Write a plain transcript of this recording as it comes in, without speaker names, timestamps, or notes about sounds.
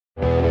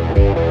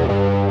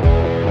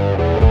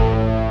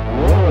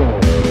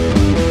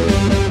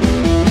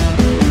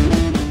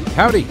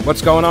Howdy,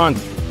 what's going on?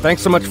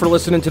 Thanks so much for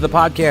listening to the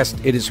podcast.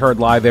 It is heard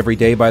live every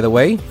day, by the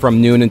way, from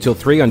noon until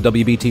 3 on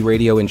WBT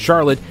Radio in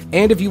Charlotte.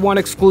 And if you want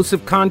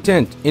exclusive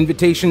content,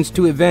 invitations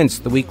to events,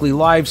 the weekly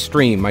live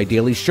stream, my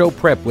daily show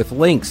prep with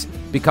links,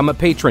 become a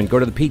patron. Go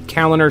to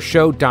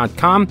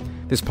thePeteCallenderShow.com.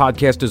 This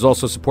podcast is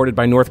also supported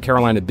by North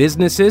Carolina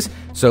businesses,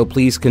 so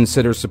please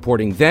consider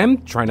supporting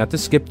them. Try not to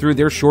skip through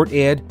their short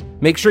ad.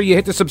 Make sure you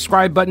hit the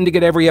subscribe button to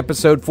get every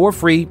episode for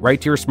free right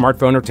to your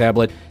smartphone or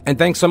tablet. And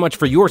thanks so much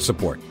for your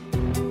support.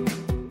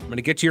 I'm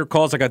going to get to your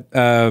calls. I got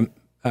a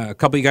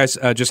couple of you guys.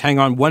 Just hang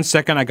on 1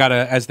 second. I got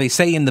to, as they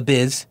say in the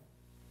biz,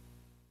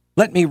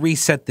 let me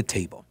reset the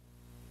table.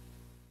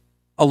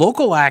 A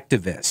local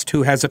activist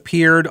who has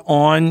appeared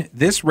on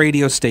this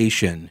radio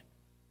station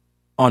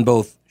on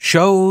both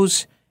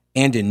shows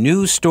and in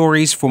news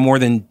stories for more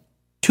than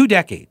 2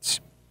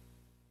 decades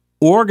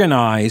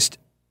organized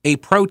a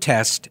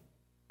protest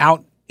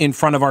out in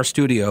front of our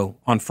studio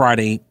on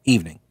Friday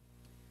evening.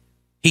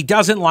 He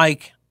doesn't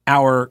like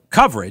our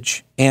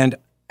coverage and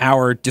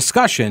our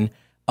discussion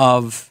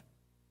of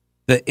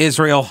the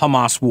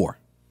Israel-Hamas war.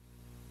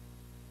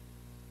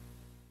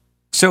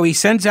 So he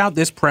sends out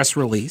this press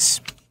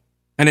release,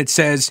 and it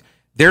says,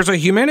 there's a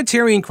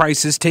humanitarian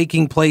crisis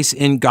taking place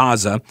in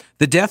Gaza.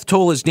 The death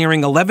toll is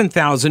nearing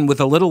 11,000, with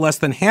a little less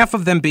than half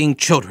of them being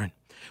children.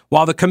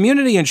 While the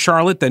community in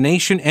Charlotte, the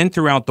nation, and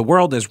throughout the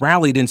world has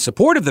rallied in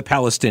support of the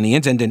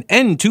Palestinians and an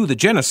end to the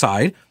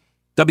genocide,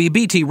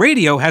 WBT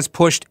Radio has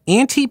pushed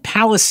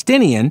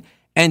anti-Palestinian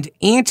and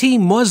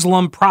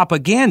anti-Muslim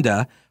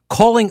propaganda,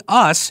 calling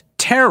us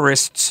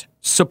terrorists,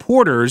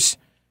 supporters,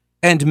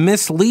 and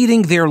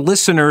misleading their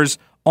listeners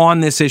on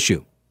this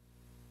issue.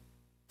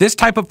 This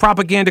type of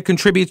propaganda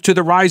contributes to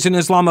the rise in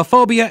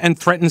Islamophobia and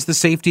threatens the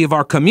safety of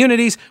our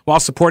communities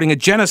while supporting a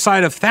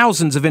genocide of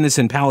thousands of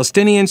innocent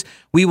Palestinians.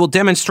 We will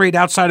demonstrate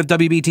outside of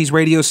WBT's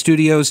radio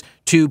studios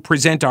to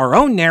present our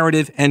own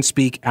narrative and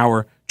speak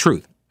our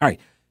truth. All right.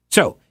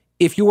 So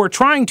if you were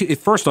trying to,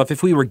 first off,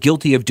 if we were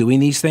guilty of doing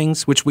these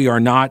things, which we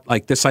are not,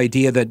 like this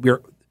idea that we're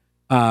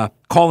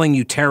calling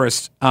you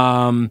terrorists,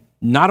 not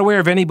aware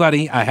of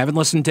anybody. I haven't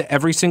listened to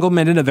every single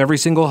minute of every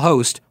single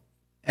host,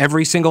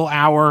 every single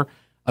hour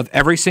of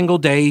every single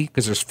day,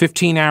 because there's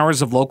 15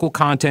 hours of local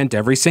content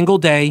every single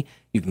day.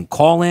 You can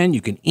call in,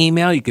 you can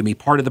email, you can be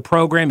part of the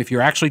program. If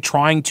you're actually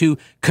trying to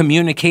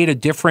communicate a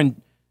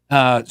different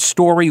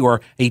story or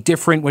a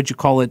different,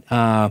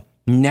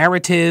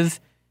 narrative,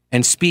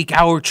 and speak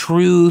our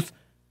truth,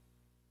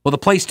 well, the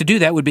place to do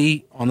that would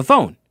be on the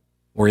phone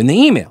or in the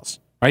emails,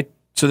 right?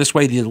 So this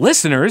way the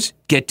listeners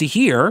get to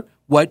hear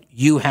what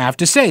you have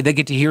to say. They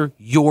get to hear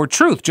your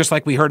truth, just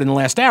like we heard in the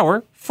last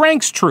hour,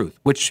 Frank's truth,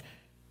 which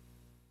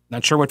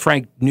not sure what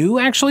Frank knew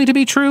actually to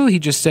be true. He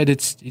just said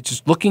he's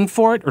just looking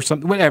for it or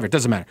something, whatever. It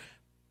doesn't matter.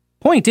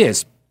 Point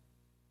is,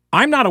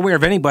 I'm not aware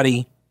of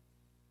anybody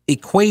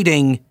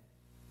equating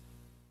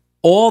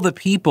all the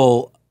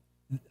people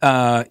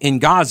in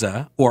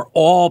Gaza or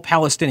all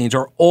Palestinians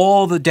or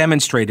all the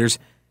demonstrators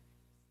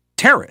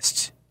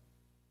terrorists.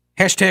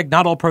 Hashtag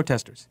not all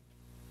protesters.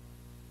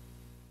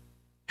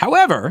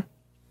 However,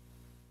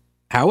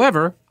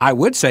 I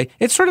would say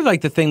it's sort of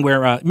like the thing where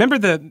remember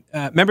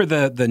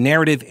the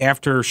narrative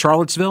after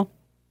Charlottesville.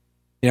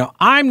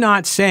 I'm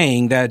not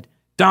saying that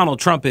Donald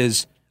Trump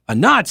is a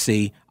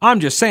Nazi. I'm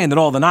just saying that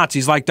all the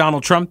Nazis like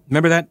Donald Trump.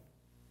 Remember that,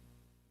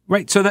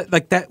 right? So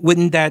that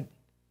wouldn't that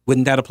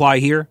apply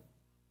here?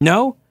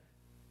 No,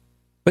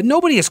 but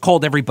nobody has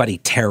called everybody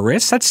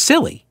terrorists. That's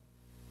silly.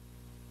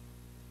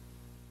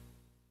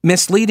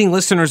 Misleading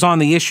listeners on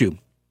the issue.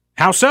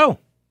 How so?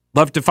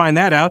 Love to find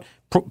that out.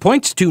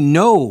 Points to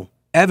no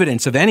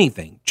evidence of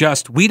anything.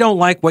 Just, we don't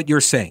like what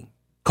you're saying.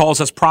 Calls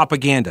us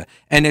propaganda.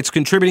 And it's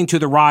contributing to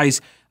the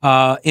rise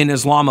in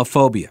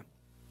Islamophobia.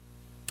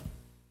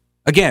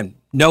 Again,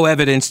 no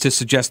evidence to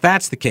suggest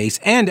that's the case.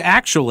 And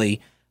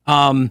actually,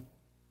 the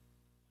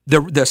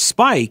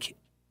spike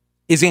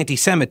is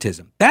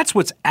anti-Semitism. That's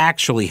what's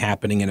actually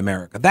happening in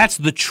America. That's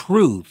the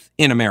truth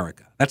in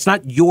America. That's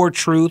not your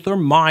truth or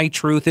my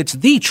truth. It's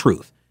the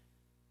truth.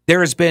 There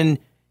has been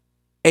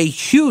a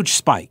huge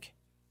spike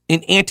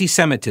in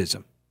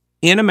anti-Semitism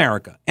in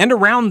America and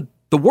around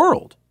the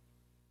world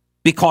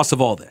because of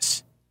all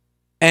this.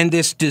 And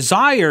this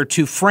desire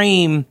to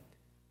frame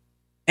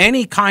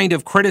any kind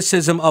of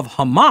criticism of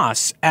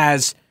Hamas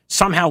as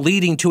somehow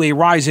leading to a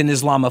rise in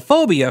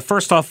Islamophobia.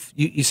 First off,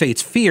 you say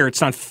it's fear.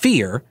 It's not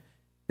fear.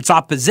 It's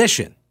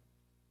opposition,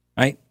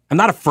 right? I'm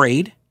not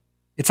afraid.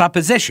 It's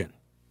opposition.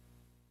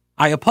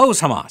 I oppose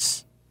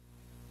Hamas.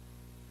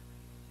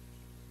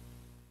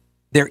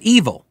 They're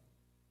evil.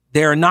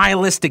 They're a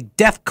nihilistic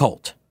death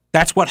cult.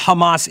 That's what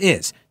Hamas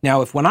is.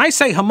 Now, if when I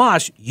say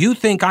Hamas, you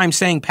think I'm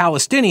saying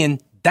Palestinian,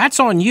 that's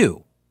on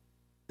you.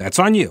 That's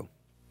on you.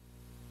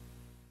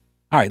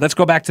 All right, let's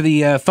go back to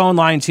the phone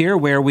lines here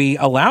where we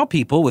allow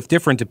people with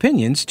different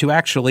opinions to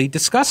actually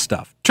discuss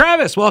stuff.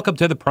 Travis, welcome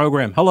to the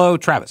program. Hello,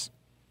 Travis.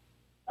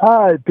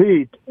 Hi,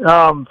 Pete.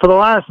 For the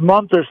last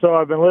month or so,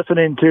 I've been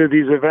listening to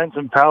these events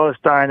in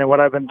Palestine, and what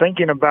I've been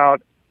thinking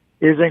about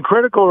is in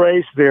critical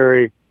race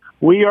theory,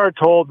 we are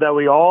told that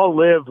we all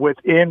live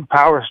within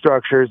power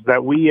structures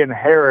that we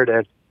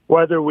inherited,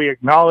 whether we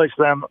acknowledge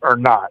them or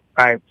not,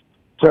 right?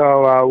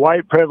 So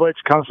white privilege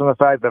comes from the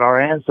fact that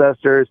our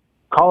ancestors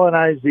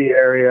colonized the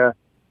area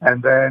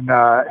and then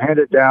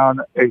handed down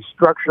a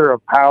structure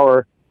of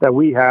power that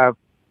we have,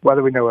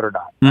 whether we know it or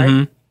not, right?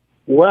 Mm-hmm.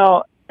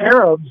 Well,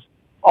 Arabs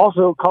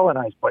also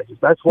colonized places.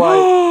 That's why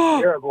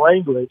Arab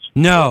language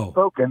is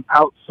spoken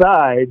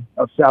outside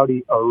of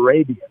Saudi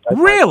Arabia. That's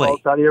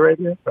really? Saudi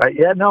Arabia? Right?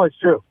 Yeah, no, it's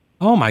true.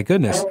 Oh my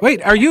goodness!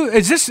 Wait,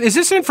 is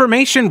this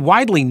information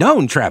widely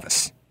known,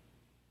 Travis?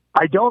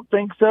 I don't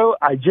think so.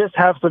 I just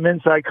have some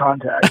inside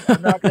contacts.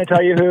 I'm not going to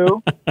tell you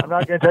who. I'm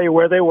not going to tell you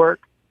where they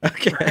work.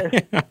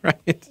 Okay, all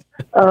right.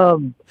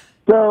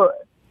 So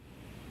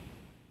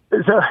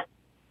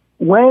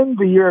when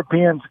the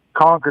Europeans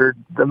conquered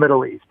the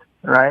Middle East,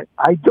 right?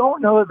 I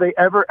don't know that they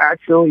ever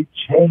actually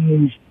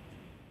changed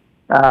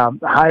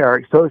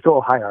hierarchy,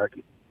 social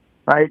hierarchy,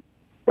 right?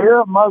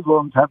 Arab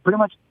Muslims have pretty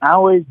much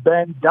always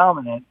been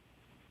dominant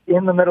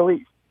in the Middle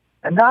East.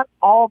 And not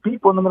all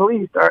people in the Middle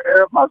East are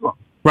Arab Muslims,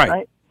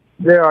 right?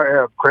 There are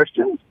Arab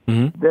Christians.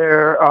 Mm-hmm.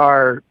 There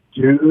are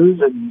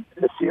Jews and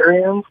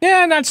Assyrians.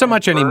 Yeah, not so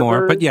much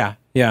anymore, but yeah.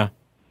 Yeah,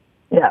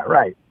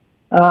 right.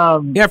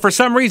 For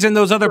some reason,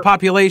 those other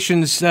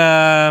populations,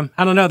 I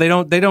don't know,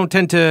 they don't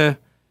tend to,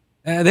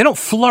 they don't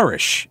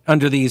flourish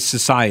under these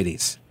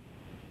societies.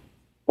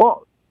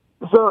 Well,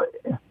 so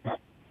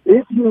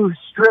if you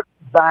strip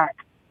back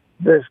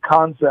this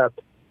concept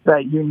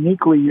that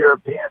uniquely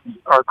Europeans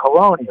are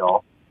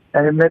colonial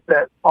and admit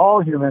that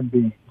all human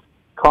beings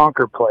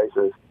conquer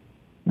places,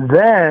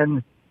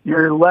 then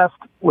you're left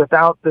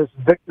without this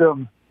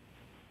victimizer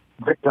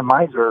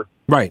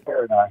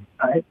paradigm,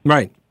 right?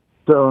 Right.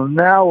 So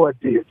now what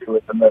do you do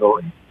with the Middle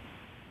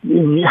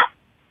East?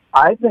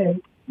 I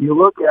think you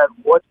look at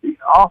what's being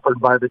offered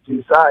by the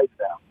two sides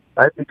now,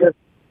 right? Because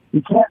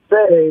you can't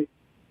say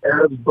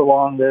Arabs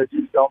belong there,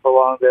 Jews don't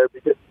belong there,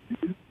 because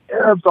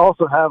Arabs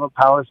also have a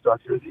power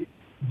structure. The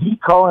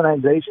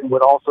decolonization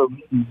would also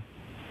mean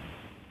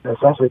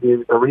essentially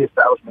the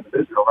reestablishment of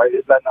Israel, right?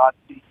 Is that not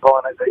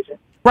decolonization?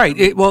 Right.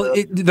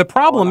 The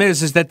problem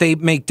is that they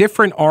make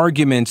different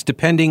arguments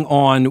depending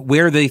on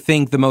where they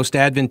think the most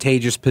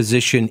advantageous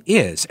position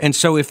is. And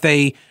so if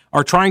they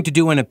are trying to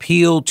do an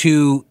appeal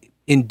to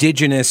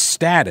indigenous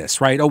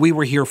status, right? Oh, we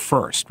were here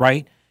first,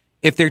 right?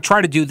 If they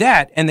try to do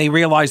that and they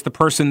realize the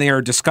person they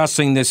are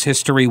discussing this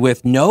history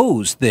with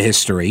knows the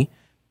history,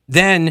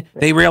 then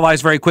they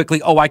realize very quickly,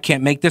 oh, I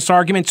can't make this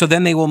argument. So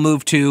then they will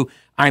move to,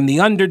 I'm the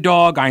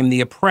underdog, I'm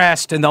the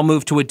oppressed, and they'll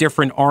move to a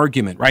different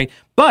argument, right?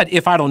 But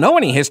if I don't know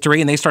any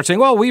history and they start saying,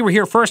 well, we were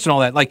here first and all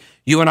that, like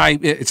you and I,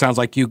 it sounds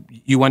like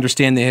you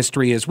understand the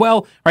history as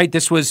well, right?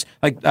 This was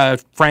like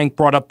Frank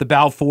brought up the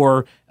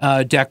Balfour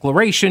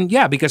Declaration.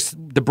 Yeah, because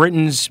the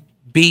British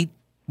beat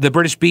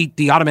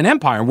the Ottoman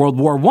Empire in World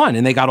War I,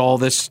 and they got all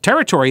this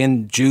territory,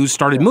 and Jews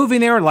started moving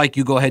there, like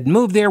you go ahead and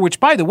move there, which,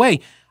 by the way,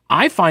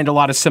 I find a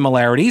lot of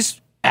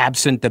similarities,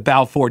 absent the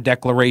Balfour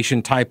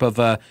Declaration type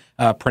of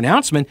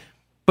pronouncement.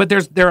 But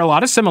there are a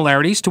lot of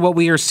similarities to what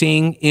we are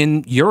seeing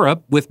in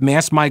Europe with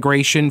mass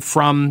migration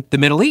from the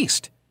Middle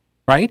East,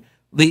 right?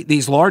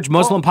 These large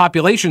Muslim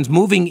populations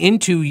moving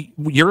into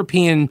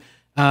European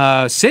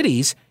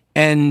cities,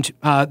 and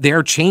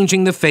they're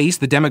changing the face,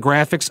 the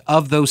demographics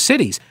of those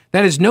cities.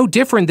 That is no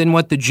different than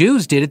what the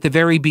Jews did at the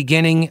very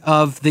beginning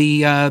of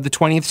the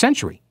 20th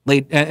century,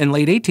 late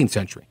 18th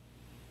century.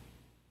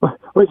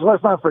 Which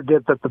let's not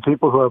forget that the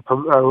people who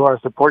are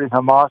supporting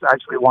Hamas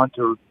actually want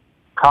to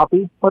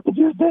copy what the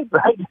Jews did,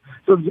 right?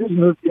 So the Jews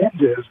moved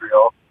into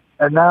Israel,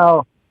 and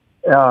now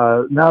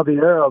the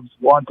Arabs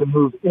want to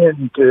move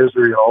into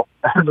Israel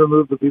and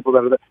remove the people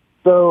that are there.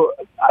 So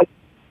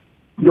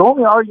the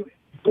only argument,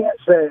 you can't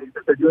say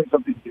that they're doing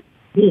something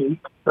unique,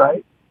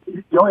 right?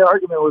 The only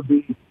argument would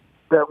be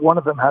that one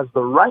of them has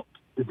the right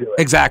to do it.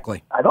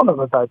 Exactly. I don't know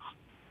that that's...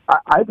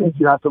 I think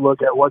you have to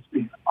look at what's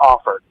being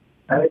offered.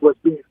 I think what's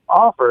being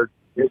offered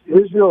is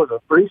Israel is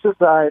a free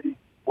society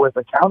with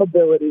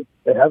accountability.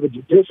 They have a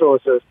judicial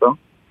system.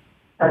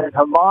 And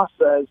Hamas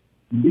says,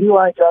 be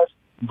like us,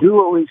 do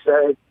what we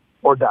say,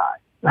 or die.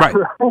 Right.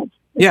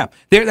 Yeah,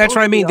 that's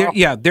what I mean.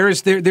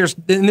 There's,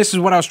 and this is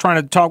what I was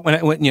trying to talk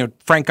when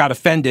Frank got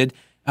offended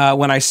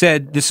when I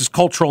said this is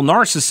cultural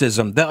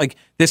narcissism. That like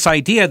this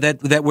idea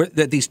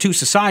that these two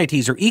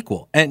societies are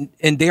equal, and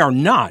they are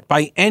not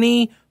by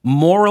any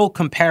moral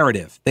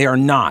comparative. They are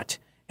not.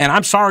 And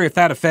I'm sorry if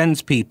that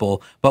offends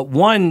people, but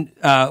one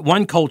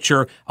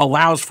culture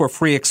allows for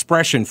free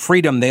expression,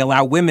 freedom. They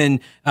allow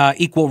women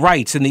equal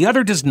rights, and the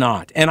other does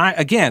not.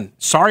 And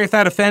sorry if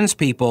that offends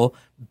people,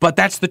 but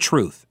that's the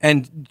truth.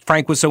 And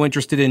Frank was so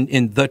interested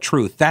in the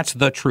truth. That's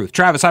the truth.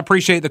 Travis, I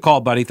appreciate the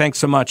call, buddy. Thanks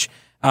so much.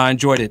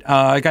 Enjoyed it.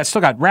 I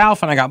still got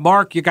Ralph and I got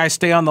Mark. You guys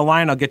stay on the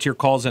line. I'll get to your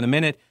calls in a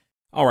minute.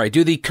 All right.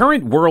 Do the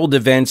current world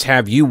events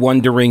have you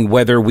wondering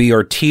whether we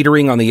are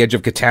teetering on the edge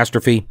of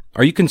catastrophe?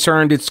 Are you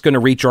concerned it's going to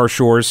reach our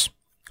shores?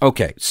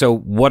 Okay. So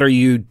what are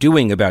you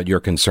doing about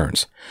your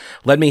concerns?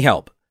 Let me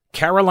help.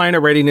 Carolina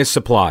Readiness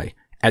Supply.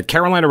 at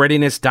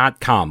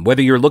carolinareadiness.com.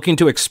 Whether you're looking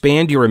to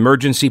expand your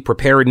emergency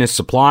preparedness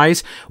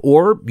supplies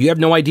or you have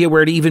no idea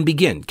where to even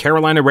begin,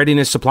 Carolina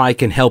Readiness Supply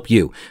can help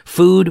you.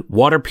 Food,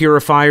 water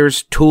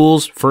purifiers,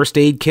 tools, first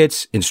aid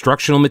kits,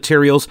 instructional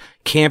materials,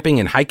 camping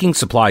and hiking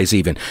supplies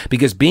even,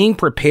 because being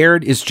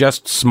prepared is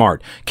just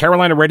smart.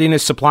 Carolina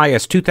Readiness Supply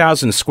has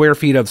 2,000 square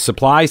feet of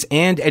supplies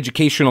and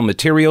educational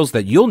materials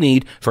that you'll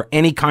need for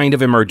any kind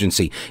of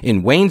emergency.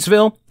 In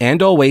Waynesville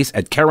and always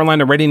at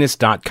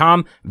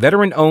carolinareadiness.com,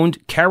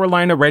 veteran-owned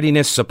Carolina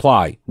Readiness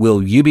Supply.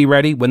 Will you be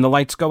ready when the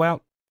lights go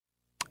out?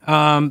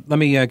 Let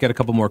me get a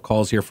couple more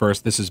calls here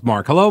first. This is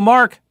Mark. Hello,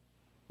 Mark.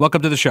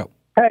 Welcome to the show.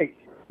 Hey.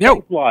 Yo.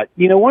 Thanks a lot.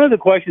 You know, one of the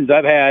questions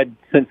I've had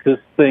since this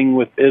thing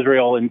with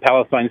Israel and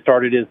Palestine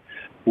started is,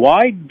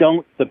 why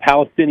don't the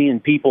Palestinian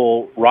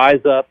people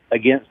rise up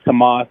against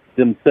Hamas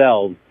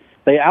themselves?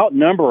 They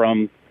outnumber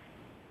them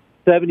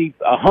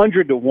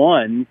 100 to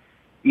 1.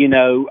 You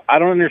know, I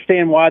don't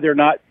understand why they're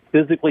not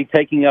physically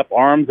taking up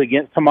arms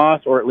against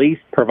Hamas, or at least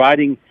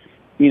providing,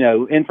 you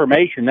know,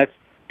 information. That's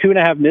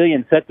 2.5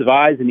 million sets of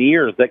eyes and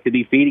ears that could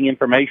be feeding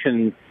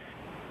information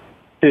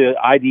to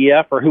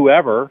IDF or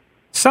whoever.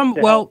 Some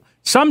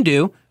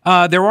do.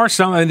 There are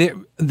some. The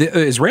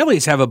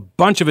Israelis have a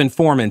bunch of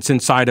informants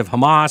inside of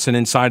Hamas and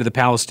inside of the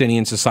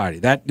Palestinian Society.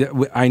 That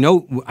I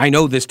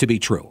know this to be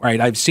true.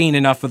 Right? I've seen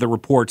enough of the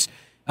reports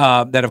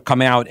that have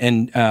come out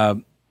and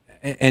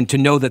to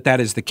know that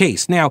is the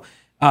case. Now,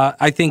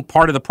 I think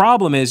part of the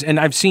problem is, and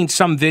I've seen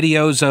some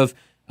videos of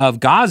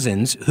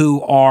Gazans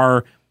who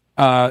are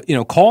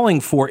calling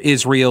for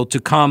Israel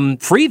to come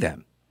free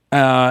them,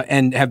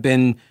 and have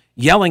been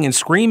yelling and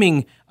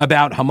screaming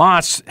about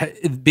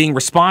Hamas being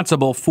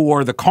responsible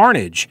for the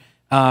carnage,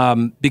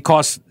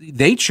 because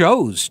they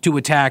chose to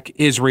attack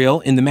Israel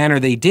in the manner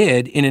they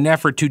did in an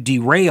effort to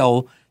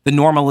derail the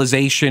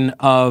normalization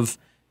of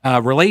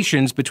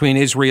relations between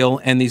Israel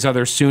and these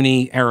other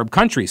Sunni Arab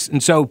countries.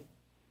 And so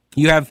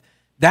you have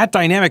that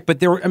dynamic, but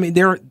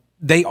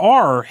they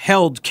are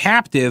held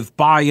captive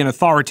by an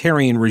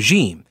authoritarian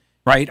regime,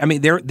 right? I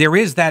mean, there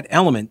is that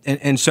element,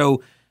 and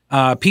so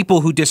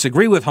people who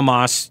disagree with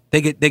Hamas,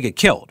 they get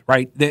killed,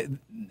 right?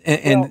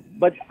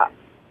 But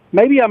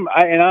maybe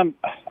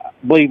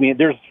believe me,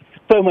 there's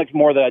so much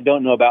more that I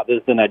don't know about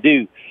this than I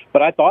do.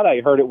 But I thought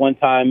I heard at one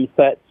time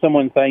that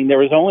someone saying there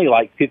was only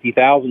like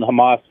 50,000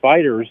 Hamas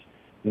fighters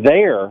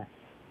there.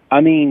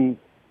 I mean,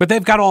 but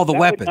they've got all the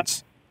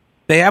weapons.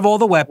 They have all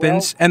the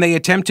weapons, and they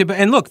attempt to.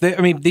 And look,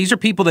 these are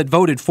people that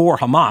voted for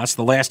Hamas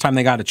the last time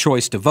they got a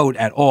choice to vote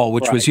at all,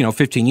 which was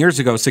 15 years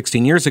ago,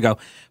 16 years ago.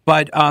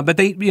 But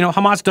they,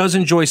 Hamas does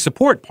enjoy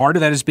support. Part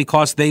of that is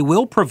because they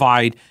will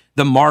provide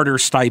the martyr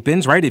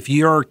stipends, right? If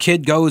your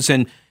kid goes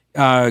and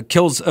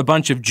kills a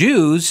bunch of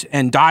Jews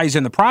and dies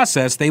in the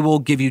process, they will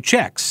give you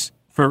checks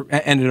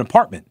and an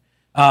apartment.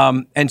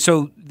 And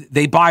so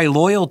they buy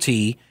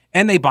loyalty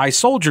and they buy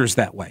soldiers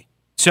that way.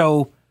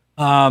 So.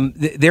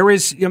 There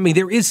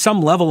is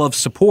some level of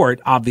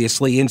support,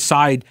 obviously,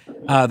 inside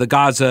the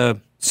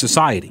Gaza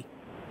society.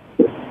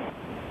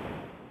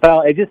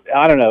 Well,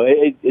 I don't know.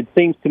 It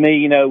seems to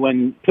me,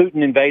 when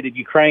Putin invaded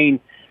Ukraine,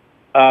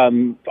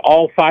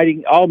 all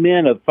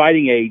men of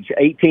fighting age,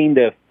 18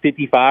 to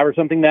 55 or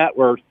something, that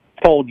were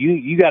told,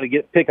 you got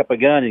to pick up a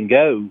gun and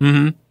go.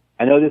 Mm-hmm.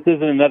 I know this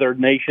isn't another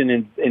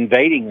nation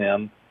invading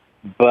them,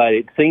 but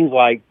it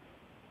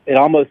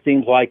almost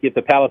seems like if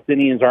the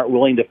Palestinians aren't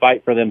willing to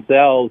fight for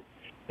themselves,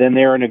 then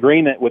they're in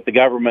agreement with the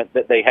government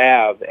that they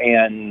have,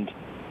 and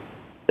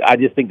I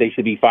just think they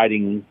should be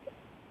fighting.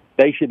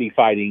 They should be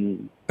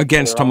fighting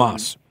against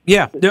Hamas.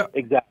 Yeah,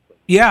 exactly.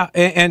 Yeah,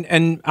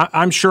 and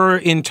I'm sure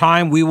in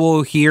time we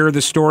will hear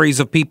the stories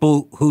of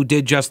people who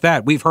did just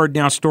that. We've heard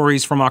now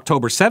stories from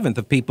October 7th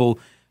of people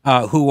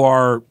who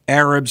are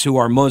Arabs, who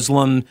are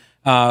Muslim,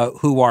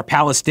 who are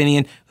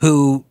Palestinian,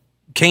 who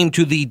came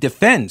to the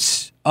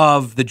defense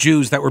of the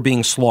Jews that were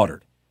being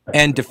slaughtered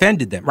and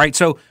defended them. Right,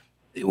 so.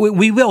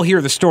 We will hear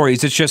the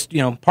stories. It's just,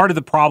 part of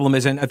the problem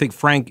is, and I think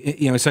Frank,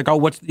 it's like,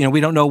 we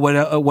don't know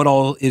what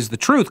all is the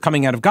truth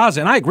coming out of Gaza.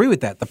 And I agree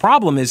with that. The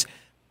problem is,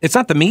 it's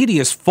not the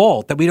media's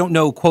fault that we don't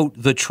know, quote,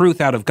 the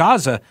truth out of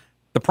Gaza.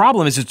 The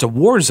problem is it's a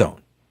war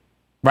zone,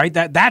 right?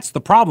 That's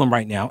the problem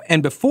right now.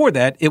 And before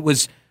that, it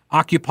was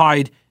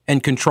occupied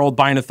and controlled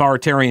by an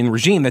authoritarian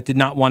regime that did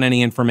not want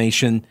any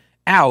information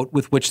out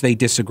with which they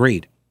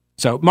disagreed.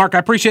 So, Mark, I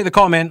appreciate the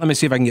call, man. Let me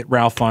see if I can get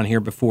Ralph on here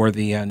before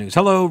the news.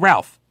 Hello,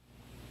 Ralph.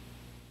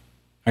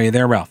 Are you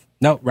there, Ralph?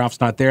 No, Ralph's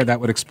not there. That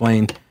would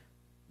explain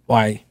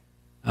why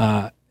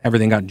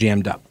everything got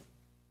jammed up.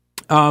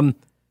 I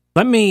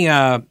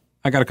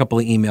got a couple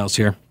of emails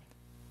here.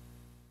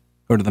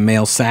 Go to the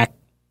mail sack.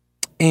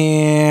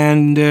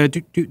 And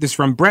this is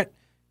from Brett,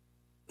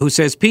 who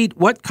says, Pete,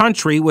 what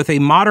country with a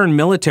modern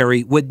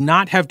military would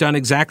not have done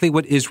exactly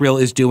what Israel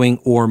is doing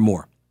or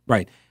more?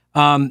 Right.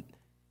 The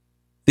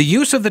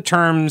use of the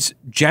terms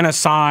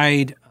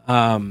genocide,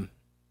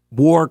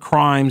 war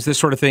crimes, this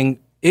sort of thing,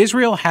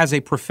 Israel has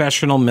a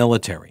professional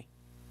military,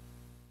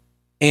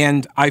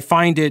 and I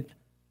find it.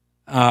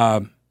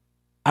 I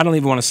don't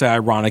even want to say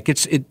ironic.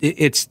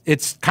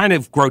 It's kind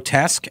of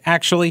grotesque,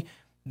 actually,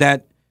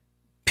 that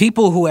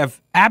people who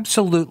have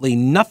absolutely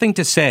nothing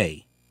to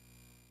say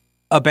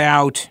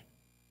about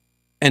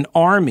an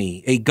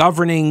army, a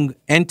governing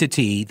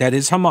entity that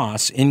is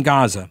Hamas in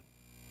Gaza,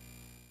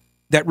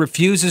 that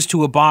refuses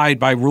to abide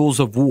by rules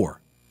of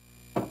war,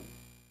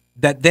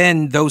 that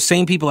then those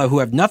same people who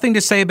have nothing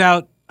to say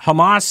about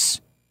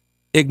Hamas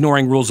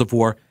ignoring rules of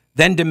war,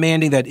 then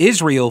demanding that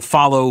Israel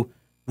follow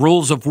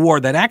rules of war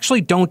that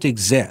actually don't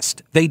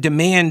exist. They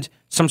demand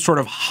some sort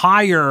of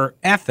higher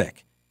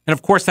ethic. And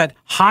of course, that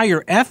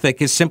higher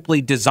ethic is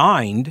simply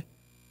designed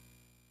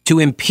to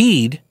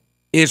impede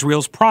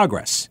Israel's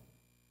progress.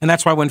 And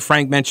that's why when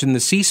Frank mentioned the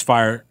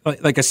ceasefire,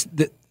 like a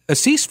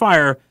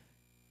ceasefire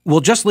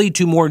will just lead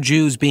to more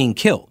Jews being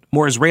killed,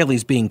 more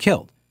Israelis being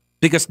killed,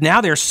 because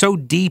now they're so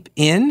deep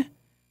in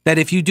that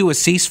if you do a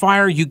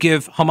ceasefire, you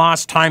give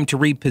Hamas time to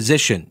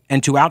reposition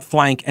and to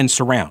outflank and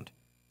surround.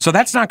 So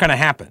that's not going to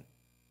happen.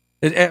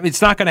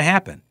 It's not going to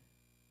happen.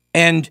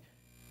 And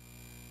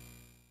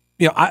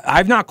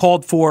I've not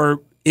called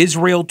for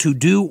Israel to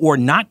do or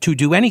not to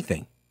do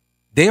anything.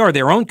 They are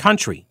their own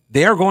country.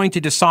 They are going to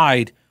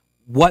decide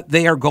what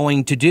they are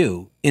going to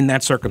do in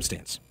that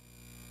circumstance.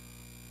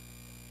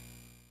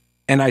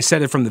 And I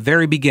said it from the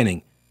very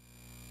beginning.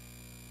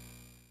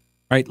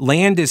 Right?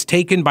 Land is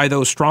taken by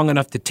those strong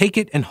enough to take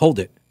it and hold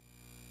it.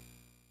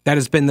 That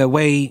has been the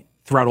way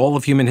throughout all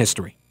of human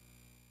history.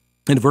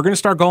 And if we're going to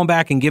start going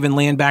back and giving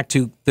land back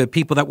to the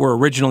people that were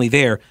originally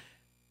there,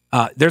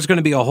 there's going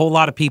to be a whole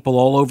lot of people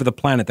all over the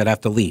planet that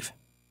have to leave,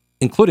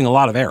 including a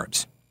lot of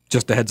Arabs.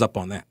 Just a heads up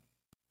on that.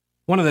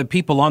 One of the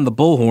people on the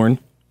bullhorn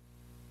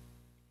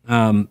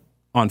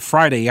on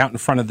Friday out in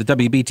front of the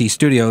WBT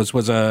studios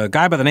was a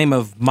guy by the name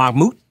of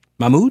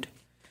Mahmoud,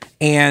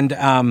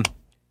 and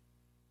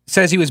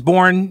says he was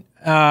born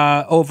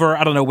over,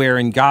 I don't know where,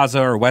 in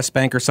Gaza or West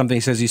Bank or something.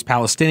 He says he's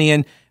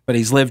Palestinian, but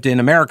he's lived in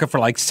America for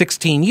like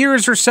 16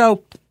 years or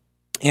so.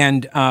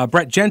 And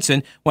Brett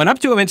Jensen went up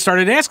to him and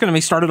started asking him.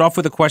 He started off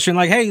with a question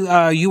like,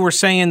 hey, you were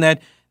saying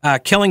that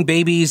killing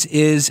babies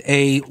is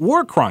a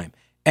war crime.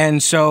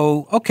 And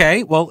so,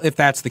 okay, well, if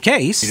that's the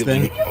case,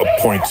 then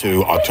point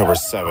to October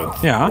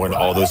 7th, when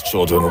all those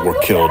children were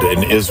killed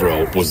in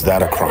Israel. Was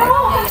that a crime?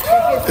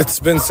 It's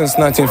been since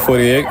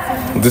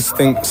 1948. This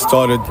thing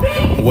started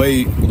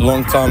way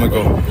long time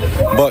ago.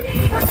 But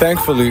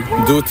thankfully,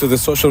 due to the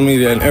social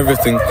media and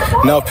everything,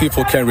 now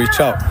people can reach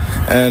out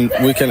and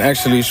we can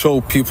actually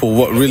show people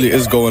what really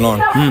is going on.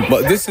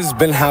 But this has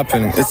been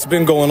happening. It's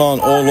been going on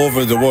all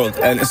over the world.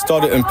 And it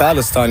started in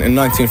Palestine in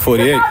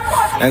 1948.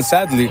 And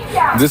sadly,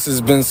 this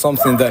has been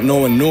something that no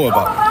one knew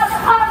about.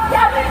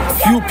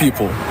 Few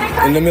people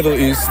in the Middle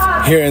East,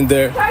 here and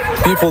there,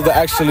 people that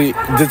actually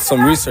did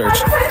some research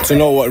to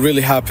know what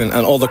really happened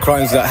and all the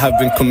crimes that have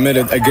been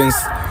committed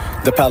against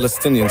the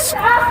Palestinians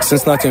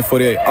since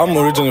 1948. I'm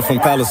originally from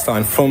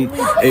Palestine, from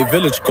a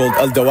village called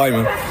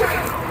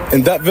Al-Dawaima.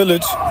 In that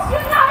village,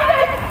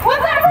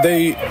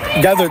 they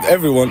gathered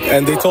everyone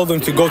and they told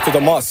them to go to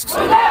the mosques,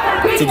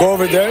 to go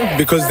over there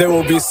because they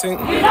will be sent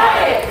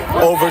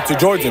over to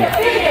Jordan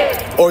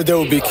or they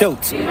will be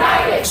killed.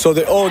 So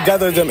they all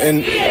gathered them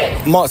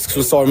in mosques,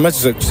 which are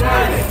masjids.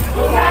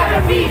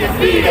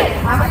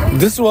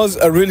 This was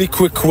a really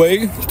quick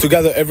way to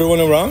gather everyone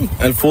around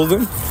and fool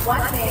them.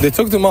 They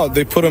took them out,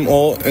 they put them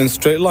all in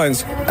straight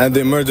lines, and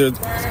they murdered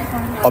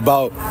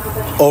about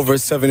over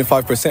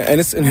 75%. And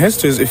it's in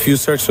histories, if you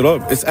search it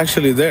up, it's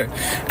actually there.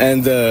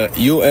 And the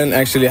UN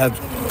actually had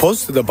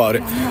posted about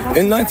it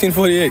in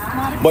 1948,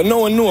 but no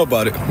one knew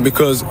about it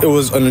because it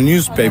was on a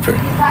newspaper.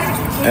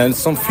 And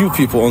some few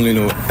people only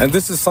knew it. And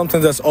this is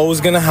something that's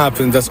always going to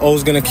happen, that's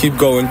always going to keep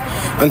going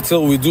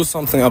until we do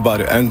something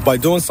about it. And by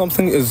doing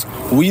something is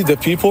we, the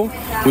people,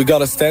 we got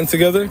to stand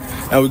together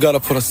and we got to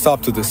put a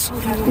stop to this.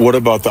 What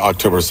about the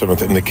October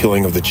 7th and the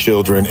killing of the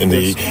children and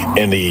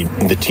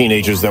the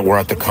teenagers that were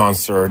at the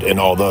concert and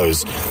all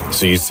those?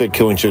 So you said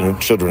killing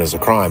children is a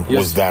crime. Yes.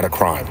 Was that a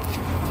crime?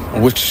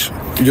 Which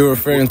you're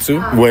referring to?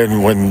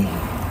 When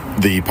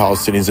the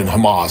Palestinians and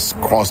Hamas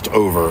crossed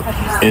over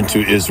into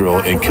Israel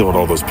and killed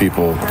all those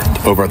people,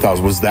 over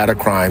 1,000. Was that a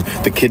crime?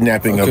 The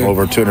kidnapping of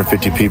over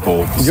 250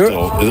 people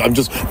still? I'm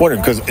just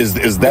wondering, because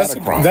is that a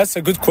crime? That's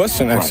a good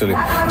question, actually.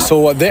 So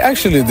what they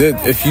actually did,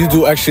 if you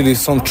do actually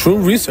some true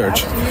research,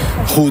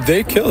 who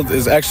they killed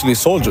is actually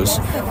soldiers,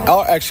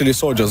 are actually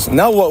soldiers.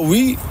 Now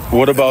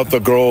What about the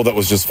girl that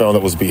was just found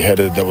that was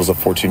beheaded, that was a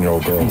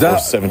 14-year-old girl, or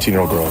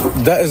 17-year-old girl?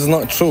 That is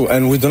not true,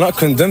 and we do not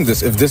condemn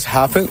this. If this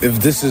happened,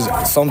 if this is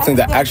something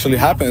that actually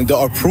happened, there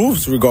are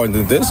proofs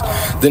regarding this,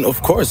 then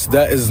of course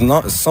that is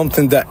not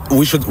something that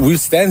we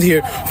stand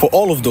here for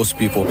all of those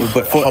people,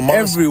 but for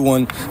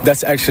everyone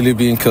that's actually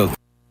being killed.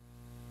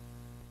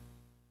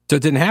 So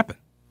it didn't happen.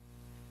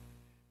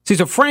 See,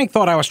 so Frank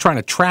thought I was trying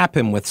to trap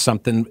him with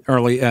something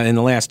early in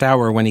the last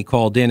hour when he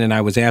called in, and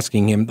I was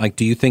asking him, like,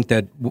 do you think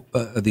that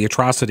the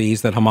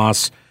atrocities that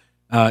Hamas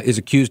is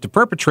accused of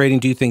perpetrating,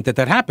 do you think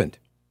that happened?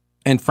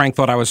 And Frank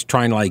thought I was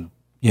trying to, like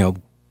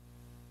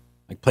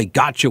play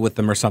gotcha with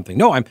them or something.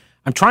 No,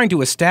 I'm trying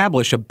to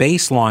establish a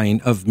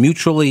baseline of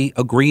mutually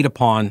agreed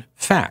upon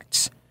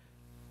facts.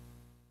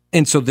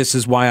 And so this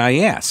is why I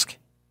ask,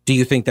 do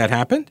you think that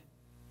happened?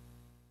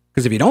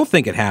 Because if you don't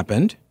think it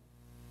happened,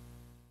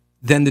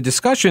 then the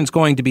discussion is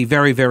going to be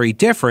very, very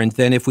different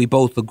than if we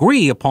both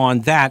agree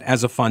upon that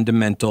as a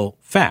fundamental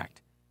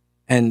fact.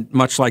 And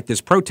much like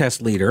this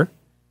protest leader,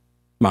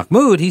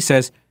 Mahmoud, he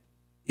says,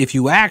 if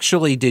you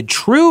actually did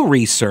true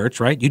research,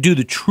 right, you do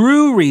the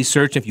true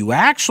research, if you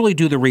actually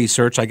do the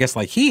research, I guess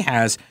like he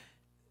has,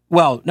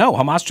 well, no,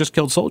 Hamas just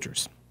killed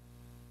soldiers.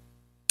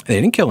 They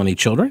didn't kill any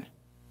children.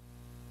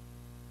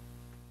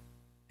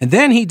 And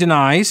then he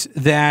denies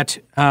that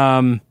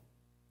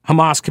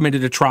Hamas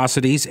committed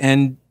atrocities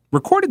and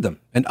recorded them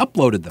and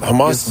uploaded them.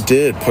 Hamas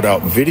did put out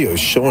videos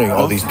showing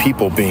all these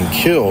people being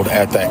killed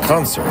at that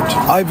concert.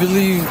 I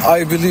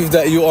believe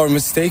that you are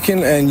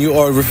mistaken and you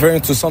are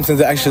referring to something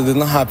that actually did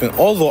not happen.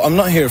 Although I'm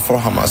not here for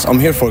Hamas. I'm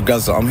here for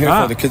Gaza. I'm here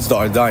for the kids that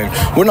are dying.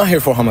 We're not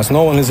here for Hamas.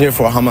 No one is here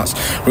for Hamas.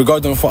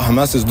 Regardless of what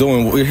Hamas is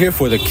doing, we're here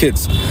for the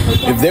kids.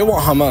 If they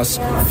want Hamas,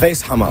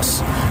 face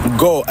Hamas.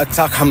 Go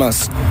attack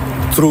Hamas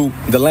through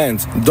the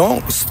land.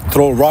 Don't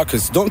throw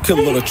rockets. Don't kill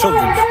little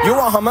children. You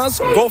want Hamas?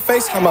 Go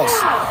face Hamas.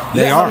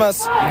 They are.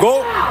 Hamas.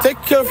 Go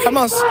take care of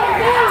Hamas.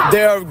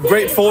 They are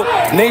grateful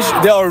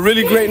nation. They are a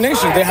really great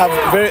nation.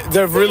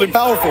 They're really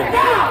powerful.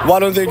 Why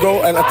don't they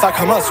go and attack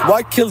Hamas?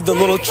 Why kill the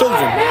little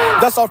children?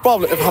 That's our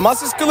problem. If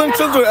Hamas is killing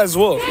children as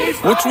well,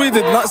 which we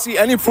did not see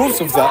any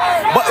proofs of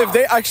that, but if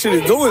they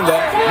actually doing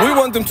that, we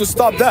want them to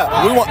stop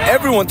that. We want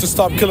everyone to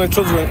stop killing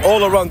children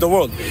all around the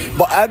world.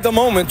 But at the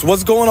moment,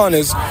 what's going on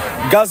is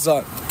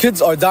Gaza,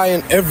 kids are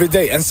dying every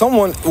day, and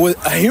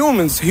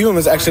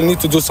humans actually need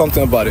to do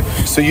something about it.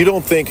 So you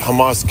don't think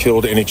Hamas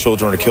killed any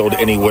children or killed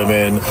any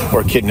women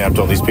or kidnapped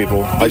all these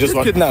people? They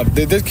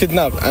did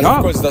kidnap, and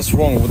of course that's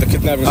wrong with the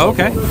kidnapping.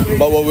 Okay.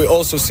 But what we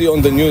also see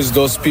on the news,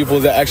 those people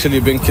that actually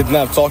been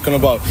kidnapped, talking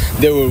about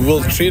they were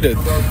well treated.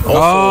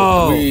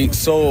 Also, we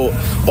saw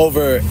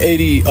over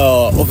 80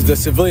 of the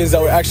civilians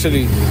that were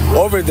actually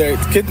over there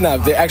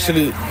kidnapped. They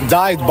actually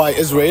died by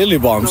Israeli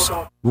bombs.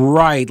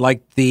 Right,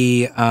 like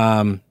the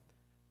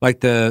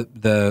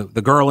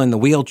girl in the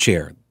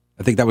wheelchair.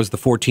 I think that was the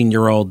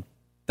 14-year-old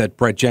that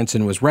Brett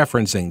Jensen was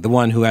referencing, the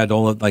one who had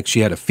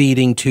she had a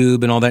feeding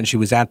tube and all that, and she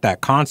was at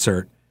that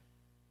concert,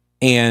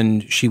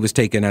 and she was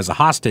taken as a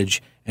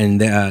hostage and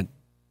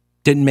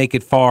didn't make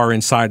it far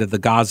inside of the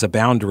Gaza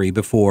boundary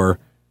before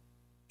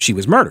she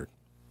was murdered.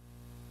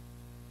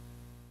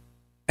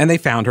 And they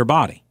found her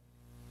body.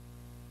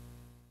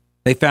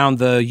 They found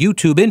the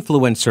YouTube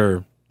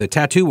influencer, the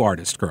tattoo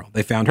artist girl.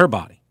 They found her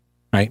body,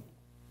 right?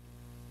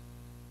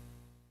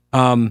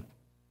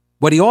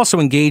 What he also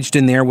engaged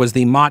in there was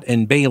the Mott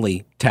and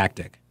Bailey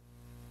tactic,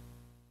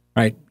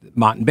 right?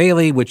 Mott and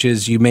Bailey, which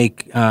is you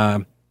make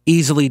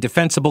easily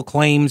defensible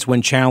claims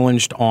when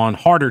challenged on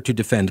harder to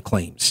defend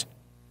claims,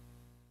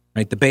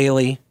 right? The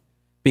Bailey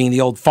being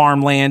the old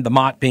farmland, the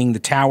Mott being the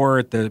tower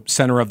at the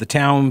center of the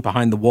town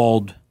behind the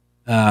walled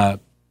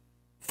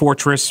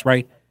fortress,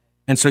 right?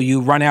 And so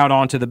you run out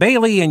onto the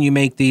Bailey and you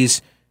make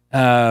these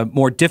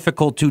more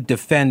difficult to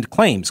defend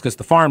claims because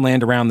the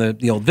farmland around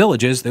the old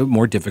villages, they're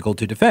more difficult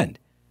to defend.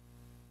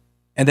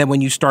 And then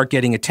when you start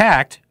getting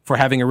attacked for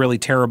having a really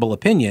terrible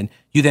opinion,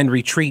 you then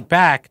retreat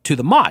back to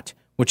the Mott,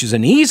 which is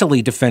an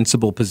easily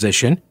defensible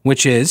position,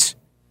 which is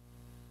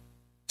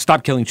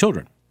stop killing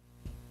children.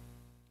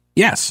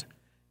 Yes,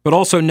 but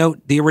also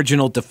note the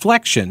original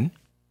deflection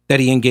that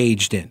he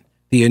engaged in.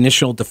 The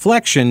initial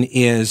deflection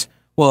is,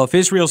 well, if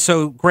Israel's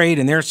so great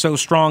and they're so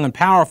strong and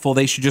powerful,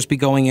 they should just be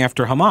going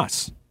after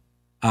Hamas.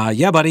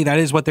 Yeah, buddy, that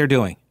is what they're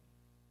doing.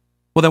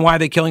 Well, then why are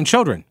they killing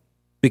children?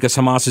 Because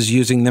Hamas is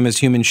using them as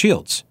human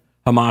shields.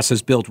 Hamas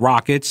has built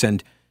rockets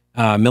and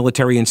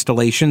military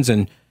installations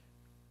and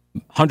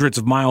hundreds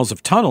of miles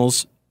of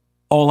tunnels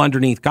all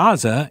underneath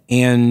Gaza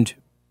and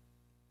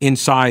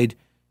inside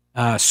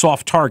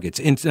soft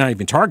targets, not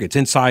even targets,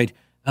 inside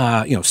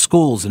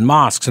schools and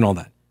mosques and all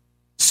that.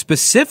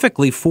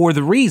 Specifically for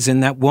the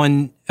reason that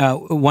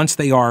once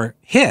they are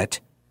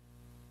hit,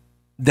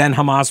 then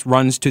Hamas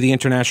runs to the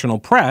international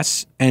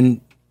press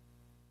and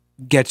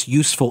gets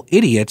useful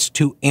idiots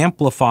to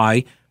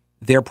amplify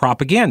their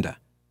propaganda,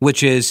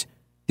 which is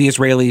the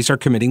Israelis are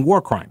committing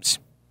war crimes.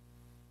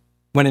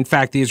 When in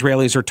fact the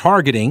Israelis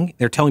are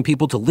they're telling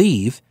people to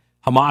leave.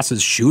 Hamas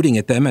is shooting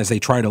at them as they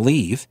try to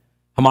leave.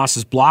 Hamas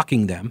is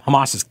blocking them.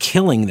 Hamas is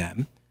killing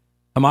them.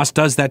 Hamas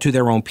does that to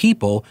their own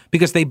people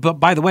because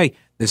by the way,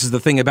 this is the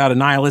thing about a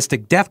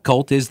nihilistic death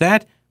cult is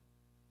that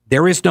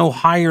there is no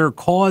higher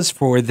cause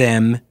for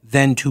them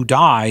than to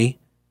die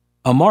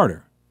a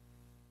martyr.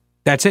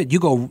 That's it. You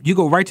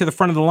go right to the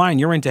front of the line.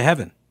 You're into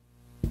heaven.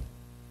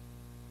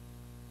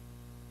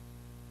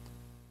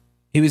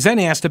 He was then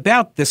asked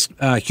about this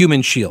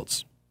human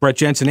shields. Brett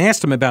Jensen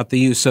asked him about the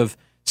use of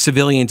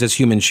civilians as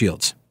human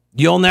shields.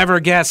 You'll never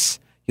guess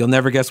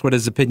what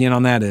his opinion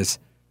on that is.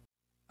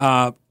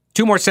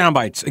 Two more sound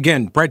bites.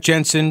 Again, Brett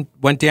Jensen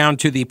went down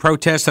to the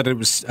protest that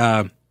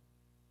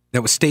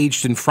was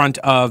staged in front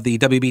of the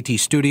WBT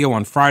studio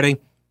on Friday.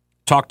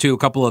 Talked to a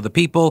couple of the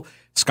people.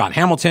 Scott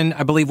Hamilton,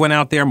 I believe, went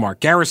out there. Mark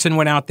Garrison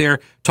went out there.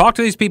 Talked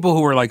to these people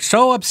who were like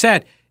so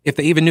upset. if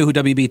they even knew who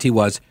WBT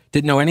was,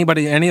 didn't know any of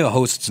the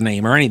host's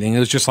name or anything. It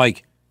was just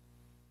like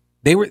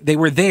they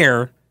were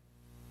there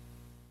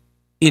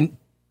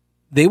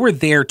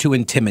to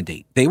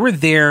intimidate. They were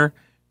there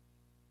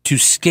to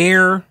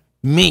scare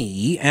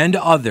me and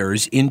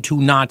others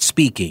into not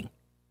speaking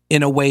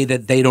in a way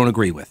that they don't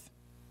agree with.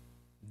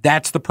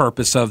 That's the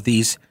purpose of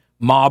these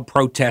mob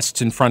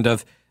protests in front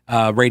of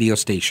radio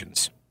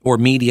stations or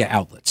media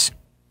outlets.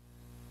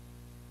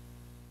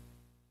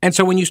 And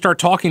so when you start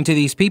talking to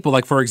these people,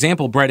 like, for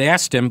example, Brett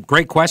asked him,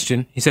 great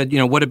question. He said,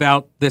 what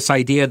about this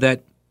idea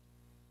that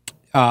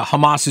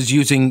Hamas is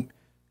using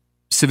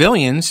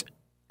civilians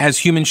as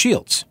human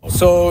shields?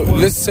 So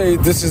let's say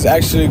this is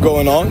actually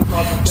going on.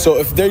 So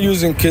if they're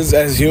using kids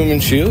as human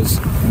shields,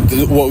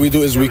 what we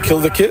do is we kill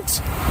the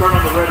kids.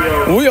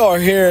 We are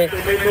here,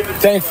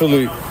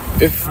 thankfully.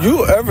 If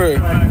you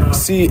ever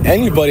see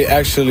anybody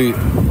actually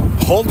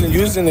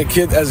using a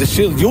kid as a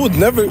shield, you would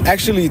never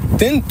actually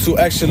think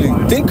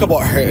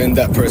about her and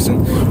that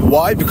person.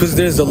 Why? Because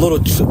there's a little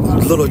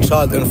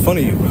child in front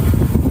of you.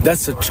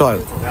 That's a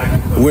child.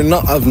 We're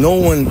not. No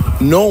one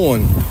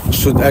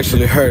should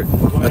actually hurt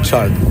a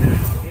child.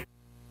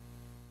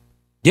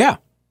 Yeah.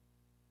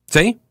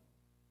 See?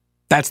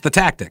 That's the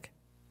tactic.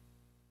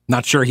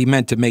 Not sure he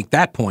meant to make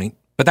that point,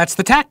 but that's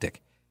the tactic.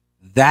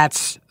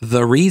 That's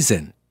the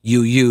reason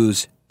you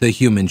use the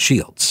human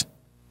shields.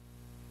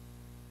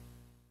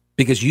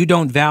 Because you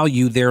don't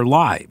value their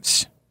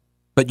lives,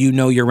 but you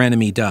know your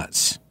enemy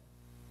does.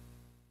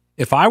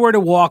 If I were to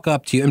walk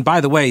up to you, and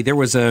by the way, there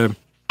was a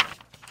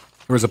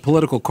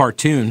political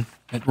cartoon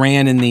that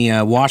ran in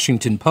the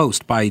Washington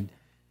Post by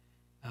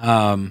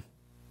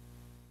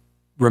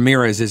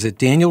Ramirez. Is it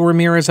Daniel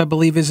Ramirez, I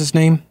believe is his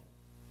name?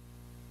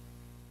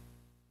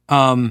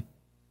 Michael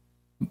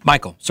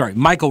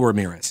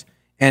Ramirez.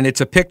 And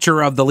it's a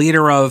picture of the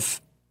leader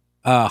of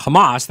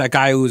Hamas, that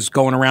guy who's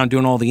going around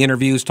doing all the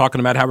interviews, talking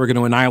about how we're going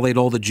to annihilate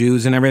all the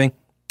Jews and everything.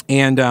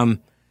 And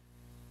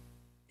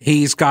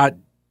he's got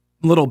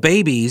little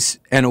babies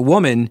and a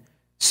woman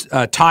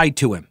tied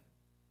to him.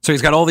 So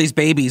he's got all these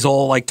babies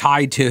all like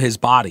tied to his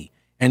body.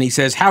 And he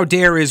says, "How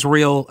dare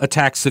Israel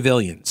attack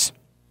civilians?"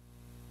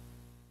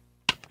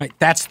 Right,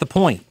 that's the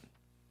point.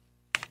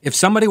 If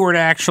somebody were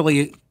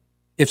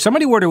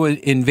to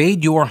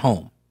invade your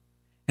home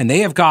and they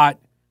have got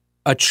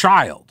a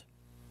child,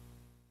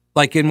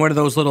 like in one of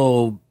those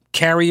little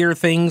carrier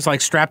things, like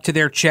strapped to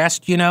their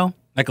chest,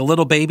 like a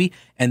little baby,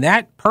 and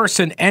that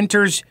person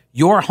enters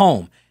your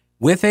home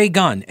with a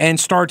gun and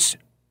starts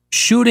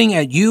shooting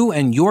at you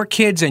and your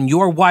kids and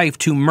your wife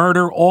to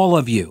murder all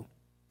of you,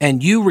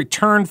 and you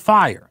return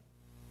fire,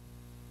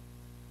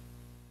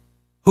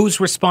 who's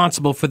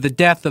responsible for the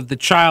death of the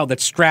child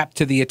that's strapped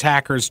to the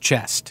attacker's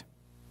chest?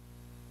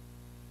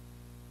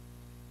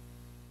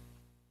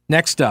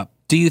 Next up,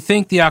 do you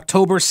think the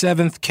October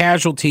 7th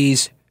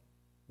casualties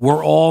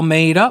were all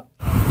made up?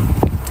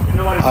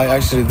 I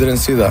actually didn't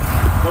see that.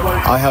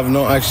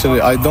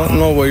 I don't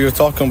know what you're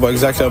talking about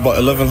exactly, about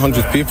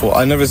 1,100 people.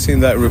 I never seen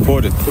that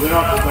reported.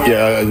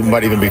 Yeah, it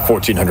might even be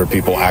 1,400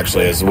 people,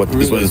 actually, is what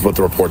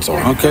the reports are.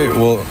 Okay,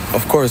 well,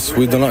 of course,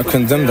 we do not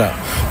condemn that.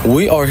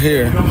 We are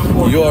here.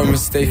 You are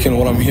mistaken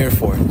what I'm here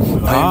for.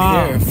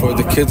 I'm here for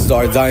the kids that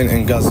are dying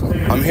in Gaza.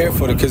 I'm here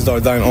for the kids that are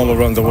dying all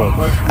around the world.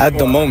 At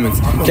the moment,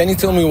 can you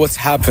tell me what's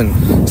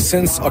happened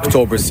since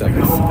October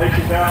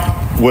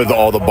 2nd? With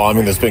all the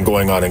bombing that's been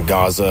going on in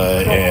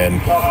Gaza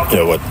and,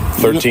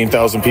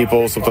 13,000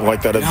 people, something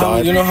like that have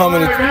died. You know how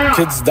many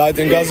kids died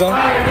in Gaza?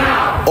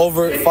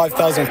 Over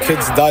 5,000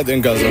 kids died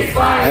in Gaza.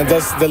 And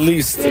that's the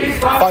least.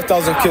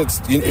 5,000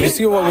 kids. You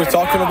see what we're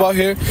talking about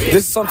here? This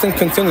is something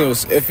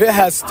continuous. If it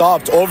had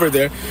stopped over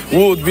there,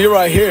 we would be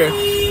right here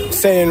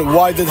saying,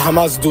 why did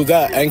Hamas do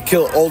that and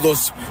kill all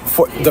those,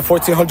 the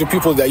 1,400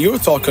 people that you're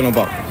talking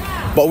about?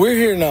 But we're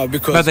here now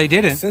because but they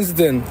didn't. Since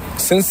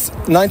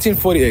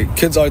 1948,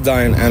 kids are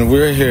dying, and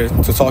we're here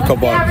to talk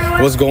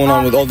about what's going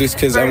on with all these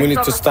kids, and we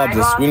need to stop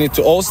this. We need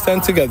to all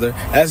stand together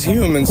as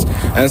humans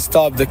and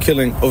stop the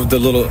killing of the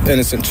little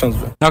innocent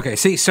children. Okay,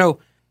 see, so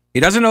he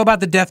doesn't know about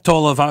the death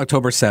toll of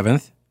October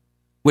 7th,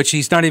 which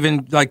he's not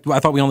even, like, I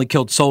thought we only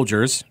killed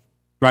soldiers,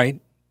 right?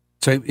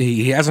 So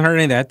he hasn't heard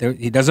any of that.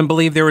 He doesn't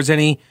believe there was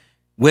any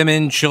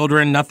women,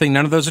 children, nothing,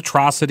 none of those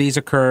atrocities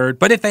occurred.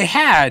 But if they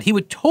had, he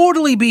would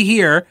totally be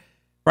here,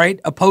 right,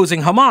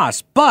 opposing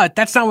Hamas. But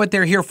that's not what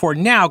they're here for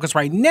now, because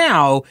right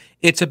now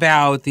it's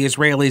about the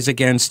Israelis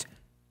against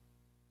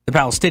the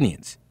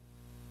Palestinians.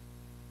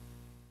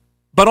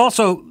 But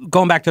also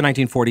going back to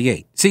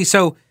 1948. See,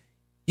 so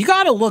you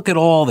got to look at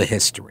all the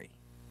history,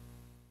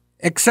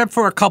 except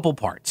for a couple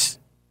parts.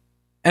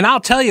 And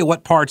I'll tell you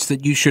what parts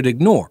that you should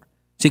ignore.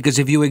 See, because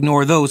if you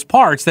ignore those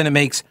parts, then it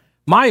makes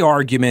my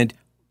argument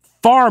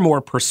far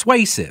more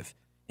persuasive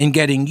in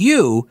getting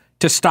you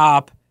to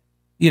stop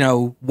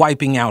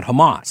wiping out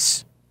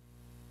Hamas.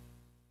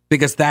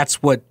 Because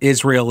that's what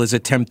Israel is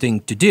attempting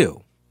to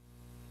do.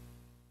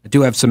 I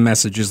do have some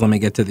messages. Let me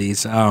get to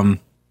these.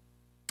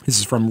 This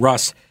is from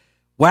Russ.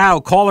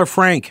 Wow, caller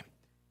Frank.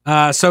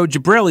 So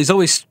Jabril, he's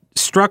always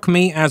struck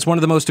me as one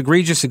of the most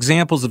egregious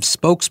examples of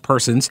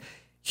spokespersons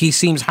He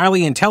seems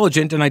highly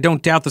intelligent, and I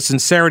don't doubt the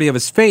sincerity of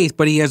his faith,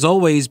 but he has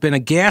always been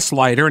a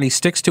gaslighter, and he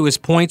sticks to his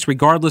points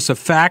regardless of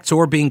facts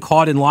or being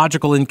caught in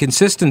logical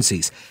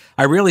inconsistencies.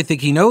 I really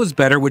think he knows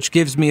better, which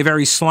gives me a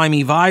very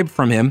slimy vibe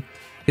from him.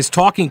 His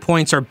talking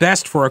points are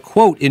best for a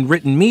quote in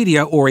written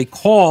media or a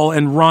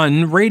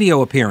call-and-run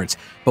radio appearance.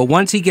 But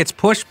once he gets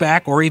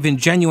pushback or even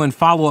genuine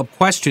follow-up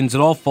questions,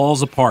 it all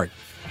falls apart.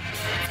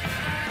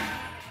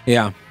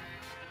 Yeah.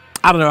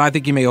 I don't know. I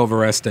think you may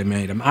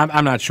overestimate him.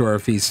 I'm not sure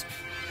if he's...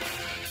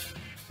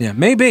 Yeah,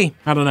 maybe.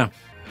 I don't know.